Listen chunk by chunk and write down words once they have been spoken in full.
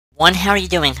How are you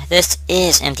doing? This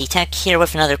is MD Tech here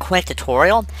with another quick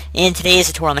tutorial. In today's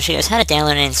tutorial, I'm going to show you guys how to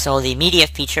download and install the Media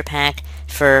Feature Pack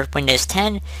for Windows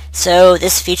 10. So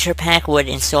this feature pack would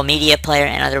install Media Player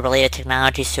and other related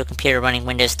technologies to a computer running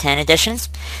Windows 10 editions.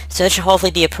 So it should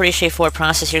hopefully be a pretty straightforward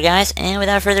process here, guys. And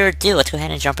without further ado, let's go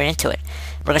ahead and jump right into it.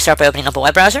 We're going to start by opening up a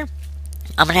web browser.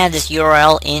 I'm going to have this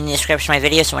URL in the description of my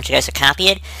video, so I want you guys to copy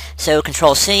it. So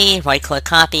Control-C, right-click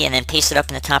copy, and then paste it up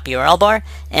in the top URL bar,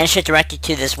 and it should direct you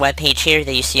to this web page here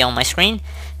that you see on my screen.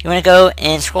 You want to go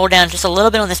and scroll down just a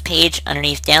little bit on this page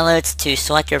underneath Downloads to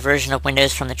select your version of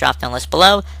Windows from the drop-down list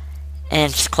below,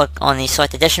 and just click on the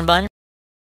Select Edition button.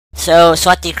 So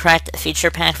select the correct feature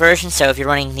pack version. So if you're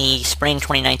running the Spring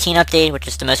 2019 update, which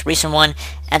is the most recent one,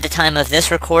 at the time of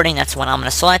this recording, that's what I'm going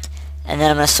to select, and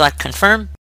then I'm going to select Confirm.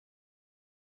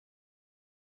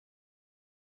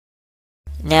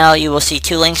 Now you will see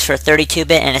two links for a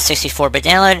 32-bit and a 64-bit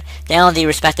download. Download the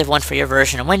respective one for your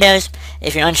version of Windows.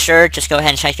 If you're unsure, just go ahead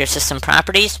and check your system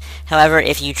properties. However,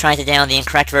 if you try to download the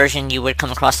incorrect version, you would come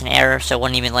across an error, so it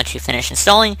wouldn't even let you finish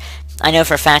installing. I know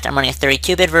for a fact I'm running a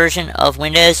 32-bit version of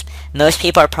Windows. Most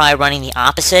people are probably running the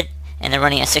opposite, and they're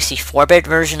running a 64-bit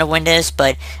version of Windows,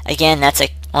 but again, that's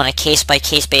on a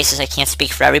case-by-case basis. I can't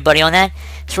speak for everybody on that.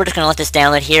 So we're just going to let this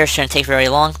download here. It shouldn't take very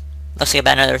long. Looks like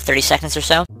about another 30 seconds or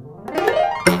so.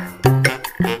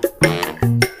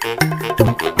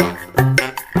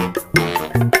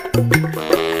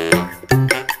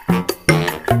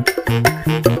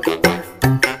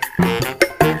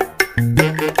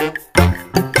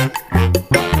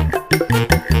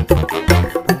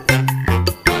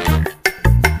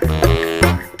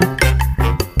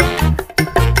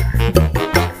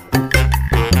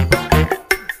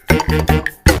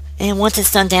 And once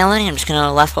it's done downloading, I'm just going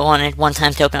to left click on it one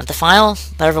time to open up the file.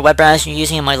 Whatever web browser you're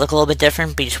using, it might look a little bit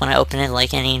different, but you just want to open it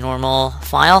like any normal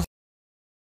file.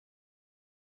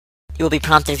 You will be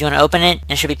prompted if you want to open it,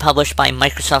 and it should be published by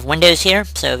Microsoft Windows here.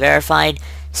 So verified,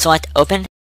 select open.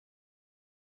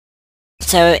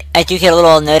 So I do get a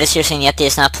little notice here saying the update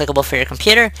is not applicable for your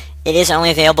computer. It is only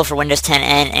available for Windows 10N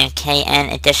and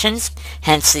KN editions,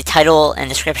 hence the title and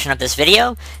description of this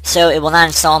video. So it will not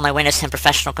install on my Windows 10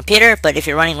 professional computer, but if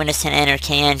you're running Windows 10N or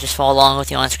KN, just follow along with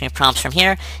the on-screen prompts from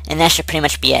here, and that should pretty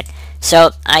much be it.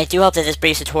 So I do hope that this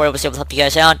brief tutorial was able to help you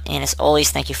guys out, and as always,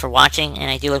 thank you for watching, and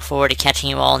I do look forward to catching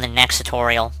you all in the next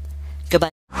tutorial. Goodbye.